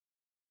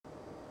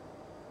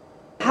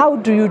how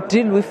do you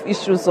deal with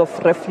issues of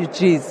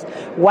refugees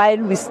while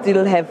we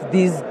still have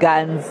these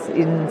guns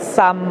in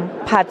some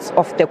parts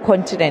of the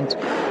continent?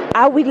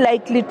 Are we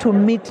likely to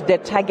meet the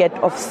target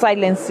of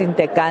silencing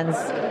the guns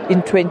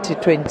in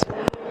 2020?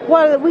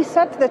 Well, we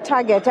set the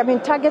target. I mean,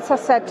 targets are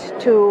set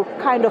to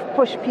kind of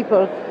push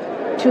people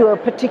to a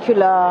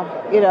particular,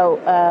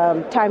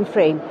 time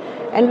frame.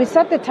 And we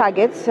set the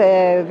targets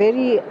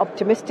very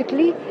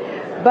optimistically.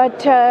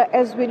 But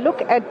as we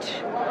look at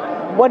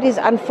what is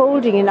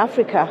unfolding in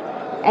Africa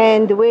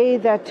and the way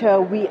that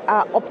we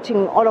are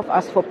opting, all of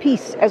us, for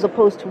peace as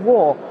opposed to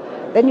war,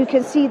 then you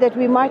can see that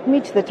we might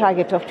meet the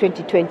target of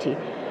 2020.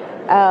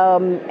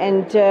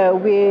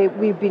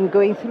 We've been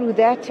going through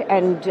that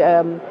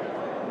and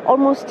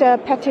almost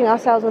patting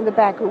ourselves on the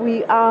back.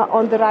 We are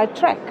on the right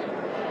track.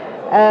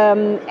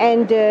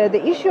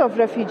 The issue of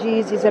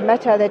refugees is a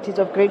matter that is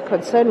of great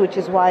concern, which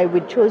is why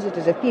we chose it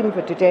as a theme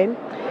for today.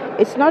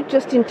 It's not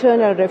just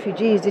internal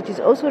refugees, it is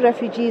also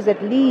refugees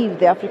that leave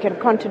the African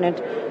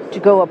continent to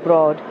go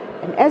abroad.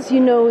 And as you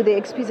know, they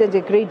experience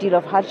a great deal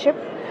of hardship.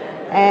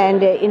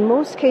 And in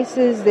most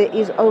cases, there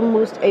is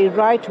almost a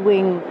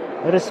right-wing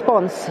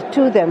response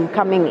to them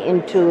coming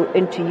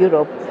into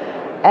Europe.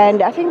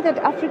 And I think that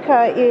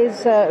Africa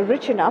is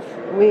rich enough.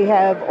 We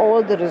have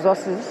all the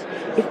resources.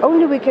 If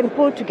only we can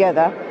pull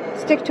together,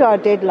 stick to our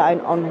deadline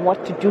on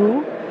what to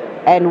do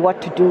and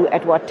what to do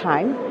at what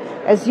time.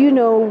 As you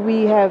know,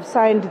 we have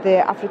signed the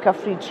Africa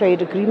Free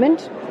Trade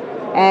Agreement,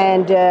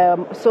 and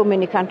so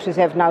many countries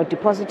have now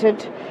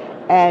deposited.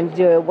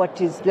 And what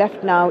is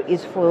left now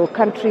is for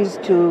countries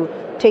to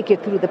take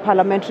it through the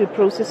parliamentary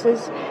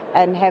processes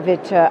and have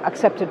it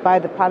accepted by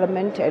the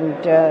parliament and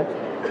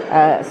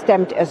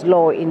stamped as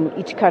law in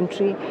each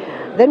country.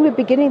 Then we're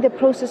beginning the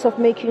process of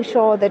making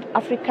sure that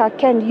Africa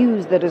can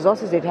use the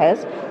resources it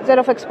has. Instead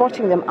of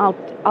exporting them out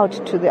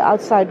to the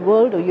outside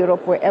world or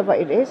Europe, wherever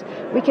it is,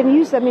 we can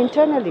use them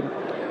internally.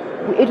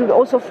 It will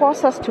also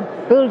force us to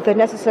build the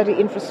necessary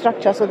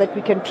infrastructure so that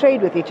we can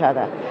trade with each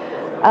other.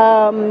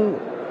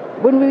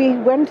 When we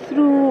went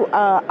through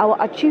our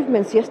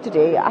achievements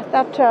yesterday, I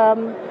thought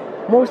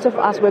most of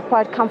us were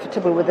quite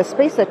comfortable with the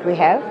space that we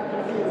have.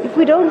 If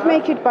we don't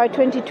make it by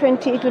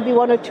 2020, it will be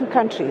one or two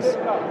countries.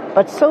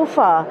 But so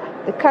far,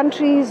 the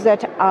countries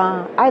that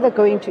are either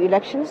going to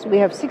elections, we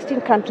have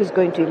 16 countries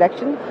going to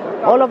election.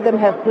 All of them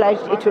have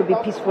pledged it will be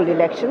peaceful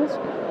elections.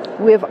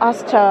 We have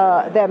asked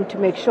them to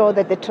make sure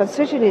that the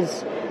transition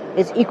is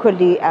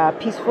equally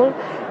peaceful.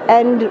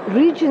 And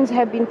regions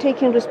have been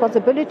taking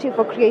responsibility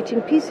for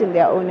creating peace in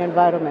their own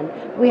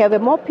environment. We have a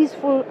more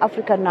peaceful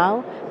Africa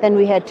now than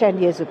we had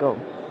 10 years ago.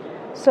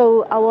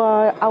 So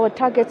our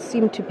targets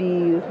seem to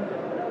be,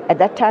 at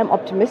that time,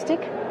 optimistic,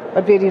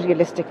 but very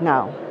realistic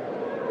now.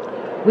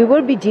 We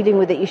will be dealing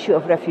with the issue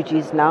of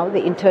refugees now,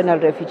 the internal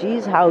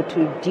refugees, how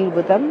to deal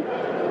with them,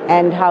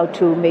 and how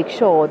to make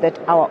sure that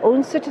our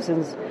own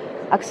citizens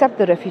accept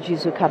the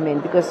refugees who come in,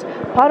 because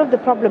part of the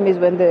problem is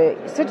when the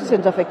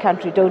citizens of a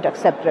country don't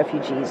accept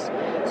refugees.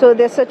 So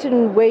there are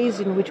certain ways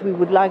in which we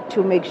would like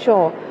to make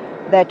sure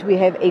that we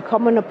have a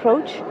common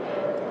approach,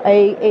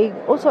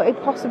 also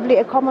possibly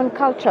a common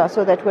culture,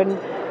 so that when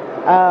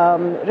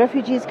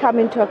refugees come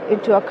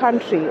into a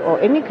country or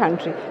any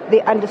country,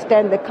 they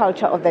understand the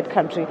culture of that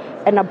country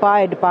and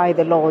abide by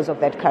the laws of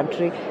that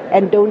country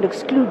and don't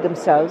exclude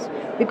themselves,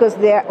 because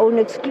their own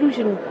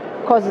exclusion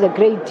causes a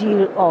great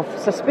deal of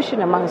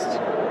suspicion amongst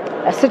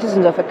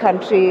citizens of a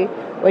country.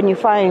 When you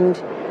find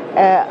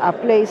a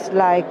place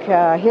like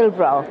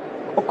Hillbrow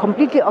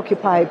completely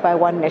occupied by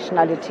one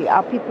nationality,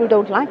 our people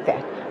don't like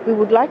that. We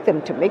would like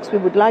them to mix. We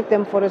would like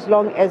them, for as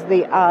long as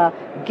they are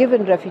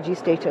given refugee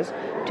status,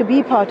 to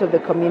be part of the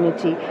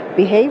community,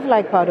 behave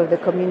like part of the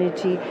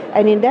community,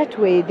 and in that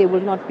way they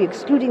will not be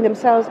excluding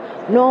themselves,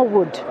 nor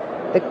would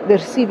the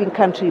receiving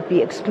country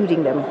be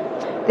excluding them.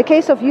 The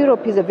case of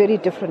Europe is a very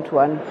different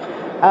one.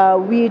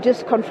 We are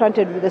just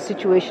confronted with a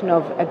situation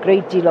of a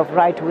great deal of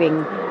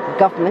right-wing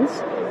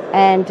governments,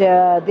 and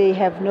they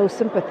have no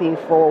sympathy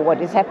for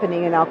what is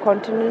happening in our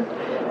continent.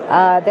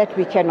 That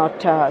we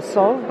cannot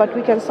solve, but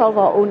we can solve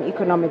our own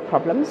economic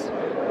problems,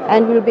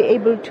 and we'll be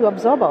able to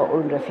absorb our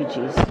own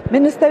refugees.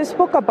 Minister, you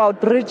spoke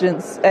about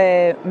regions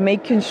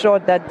making sure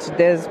that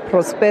there's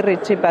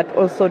prosperity, but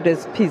also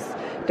there's peace.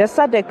 The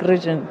SADC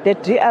region, the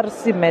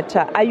DRC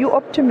matter, are you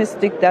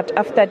optimistic that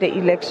after the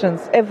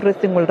elections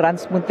everything will run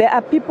smooth? There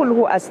are people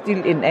who are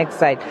still in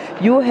exile.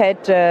 You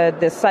had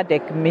the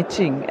SADC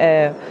meeting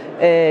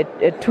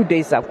 2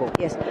 days ago.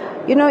 Yes.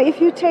 You know,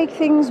 if you take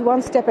things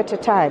one step at a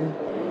time,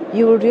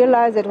 you will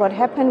realize that what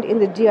happened in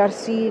the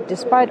DRC,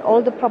 despite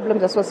all the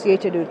problems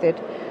associated with it,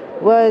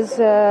 was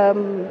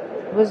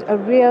a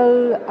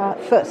real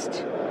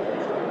first.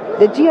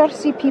 The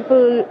DRC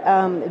people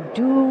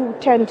do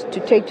tend to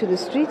take to the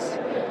streets.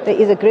 There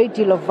is a great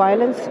deal of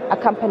violence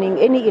accompanying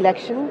any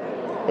election.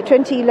 The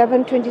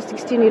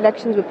 2011-2016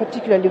 elections were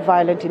particularly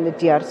violent in the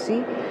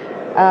DRC,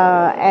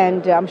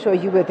 and I'm sure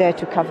you were there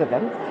to cover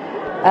them.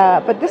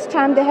 But this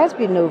time there has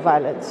been no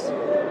violence.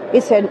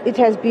 It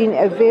has been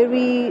a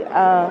very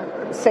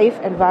safe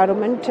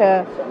environment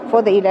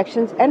for the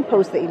elections and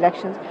post the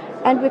elections.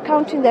 and we're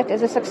counting that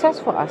as a success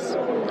for us.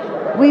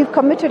 We've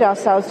committed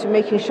ourselves to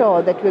making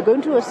sure that we're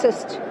going to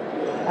assist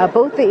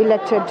both the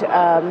elected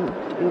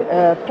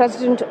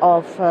president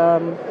of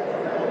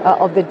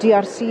the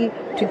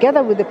DRC,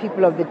 together with the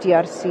people of the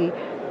DRC,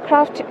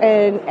 craft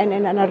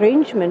an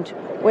arrangement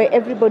where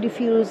everybody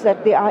feels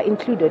that they are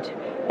included,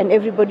 and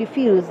everybody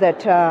feels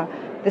that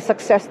the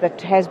success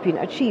that has been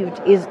achieved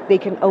is they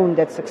can own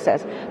that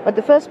success. But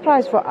the first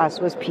prize for us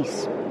was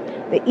peace.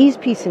 There is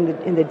peace in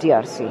the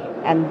DRC,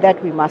 and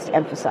that we must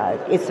emphasize.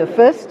 It's a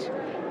first,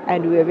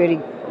 and we're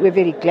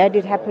very glad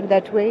it happened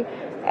that way,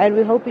 and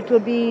we hope it will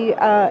be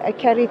a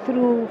carry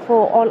through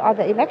for all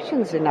other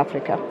elections in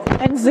Africa.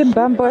 And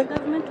Zimbabwe?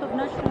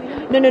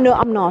 No,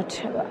 I'm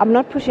not. I'm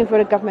not pushing for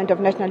a government of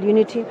national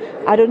unity.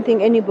 I don't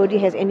think anybody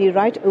has any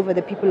right over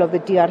the people of the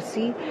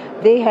DRC.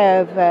 They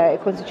have a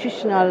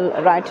constitutional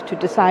right to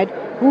decide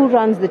who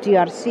runs the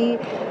DRC,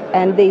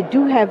 and they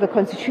do have a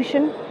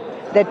constitution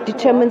that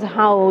determines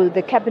how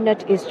the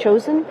cabinet is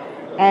chosen,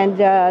 and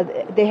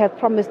they have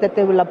promised that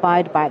they will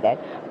abide by that.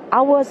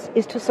 Ours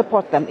is to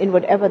support them in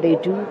whatever they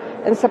do,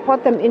 and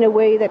support them in a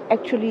way that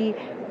actually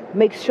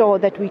makes sure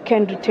that we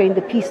can retain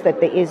the peace that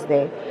there is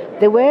there.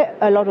 There were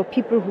a lot of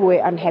people who were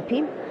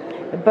unhappy,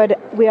 but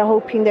we are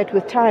hoping that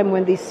with time,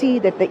 when they see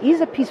that there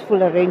is a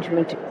peaceful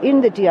arrangement in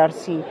the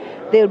DRC,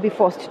 they'll be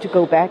forced to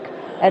go back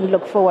and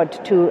look forward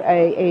to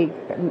a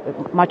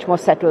much more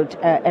settled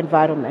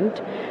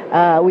environment.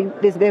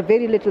 There's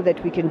very little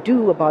that we can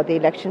do about the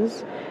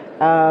elections.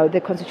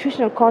 The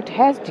Constitutional Court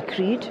has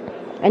decreed,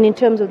 and in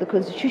terms of the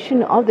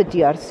constitution of the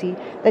DRC,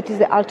 that is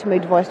the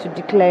ultimate voice to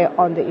declare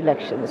on the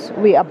elections.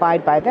 We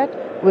abide by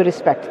that. We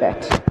respect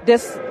that.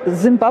 This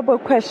Zimbabwe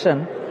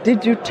question,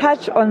 did you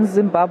touch on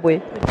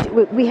Zimbabwe?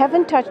 We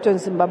haven't touched on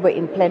Zimbabwe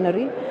in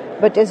plenary,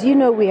 but as you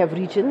know, we have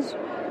regions.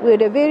 We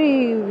had a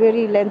very,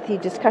 very lengthy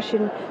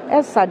discussion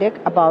as SADC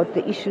about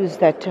the issues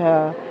that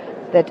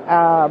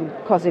are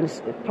causing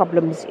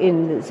problems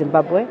in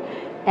Zimbabwe.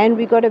 And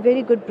we got a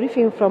very good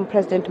briefing from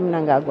President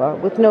Mnangagwa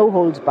with no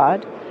holds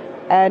barred.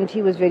 And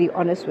he was very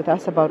honest with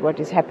us about what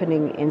is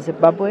happening in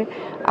Zimbabwe.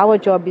 Our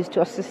job is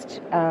to assist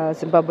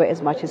Zimbabwe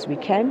as much as we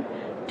can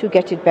to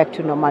get it back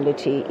to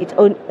normality. It's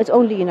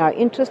only in our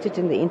interest, it's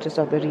in the interest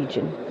of the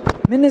region.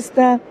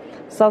 Minister,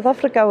 South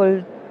Africa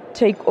will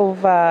take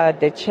over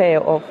the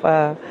chair of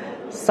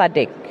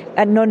SADC.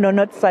 No,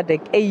 not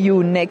SADC,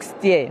 AU next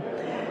year.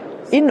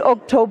 In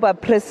October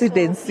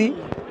presidency.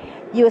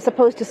 You were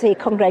supposed to say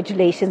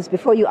congratulations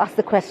before you asked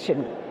the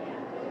question.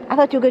 I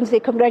thought you were going to say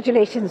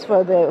congratulations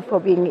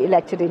for being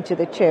elected into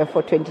the chair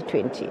for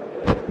 2020.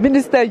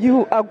 Minister,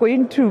 you are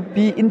going to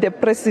be in the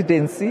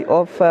presidency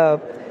of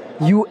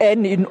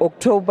UN in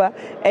October,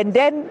 and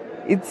then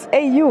it's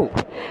AU.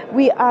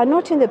 We are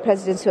not in the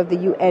presidency of the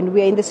UN.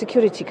 We are in the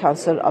Security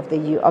Council of the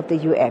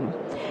UN.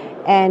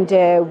 And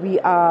we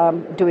are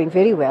doing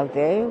very well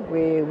there.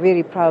 We're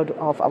very proud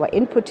of our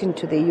input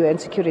into the UN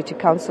Security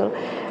Council.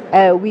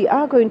 We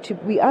are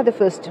the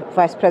first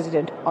vice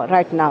president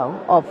right now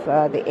of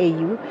the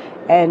AU,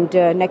 and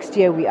next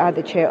year we are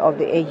the chair of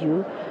the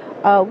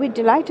AU. We're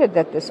delighted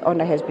that this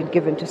honor has been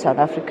given to South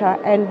Africa,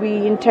 and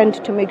we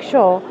intend to make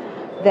sure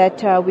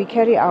that we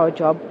carry our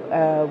job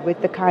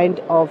with the kind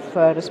of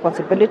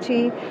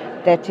responsibility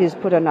that is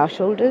put on our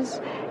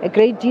shoulders. A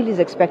great deal is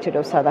expected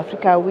of South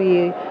Africa.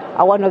 We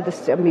are one of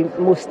the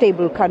most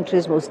stable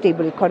countries, most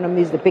stable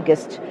economies,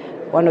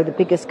 one of the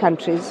biggest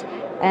countries,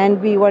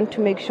 and we want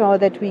to make sure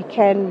that we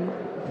can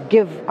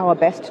give our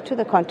best to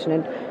the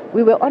continent.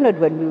 We were honored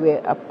when we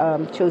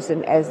were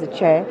chosen as the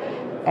chair,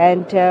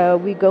 and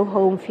we go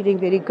home feeling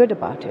very good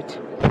about it.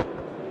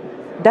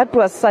 That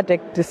was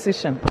SADC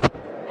decision.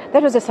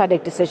 That was a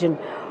SADC decision.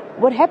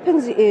 What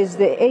happens is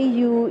the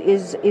AU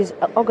is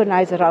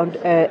organized around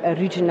a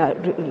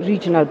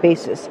regional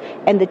basis,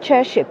 and the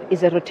chairship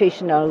is a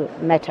rotational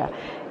matter.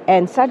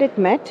 And SADC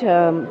met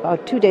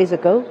about 2 days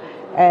ago,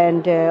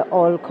 and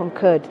all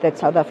concurred that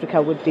South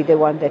Africa would be the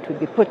one that would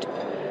be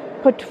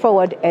put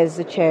forward as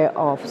the chair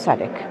of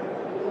SADC,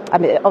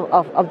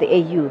 of the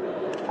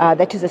AU.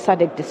 That is a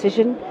SADC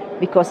decision,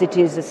 because it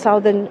is a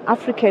Southern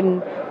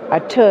African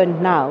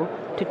turn now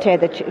to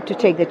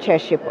take the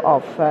chairship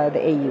of the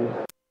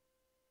AU.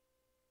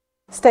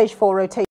 Stage 4 rotation.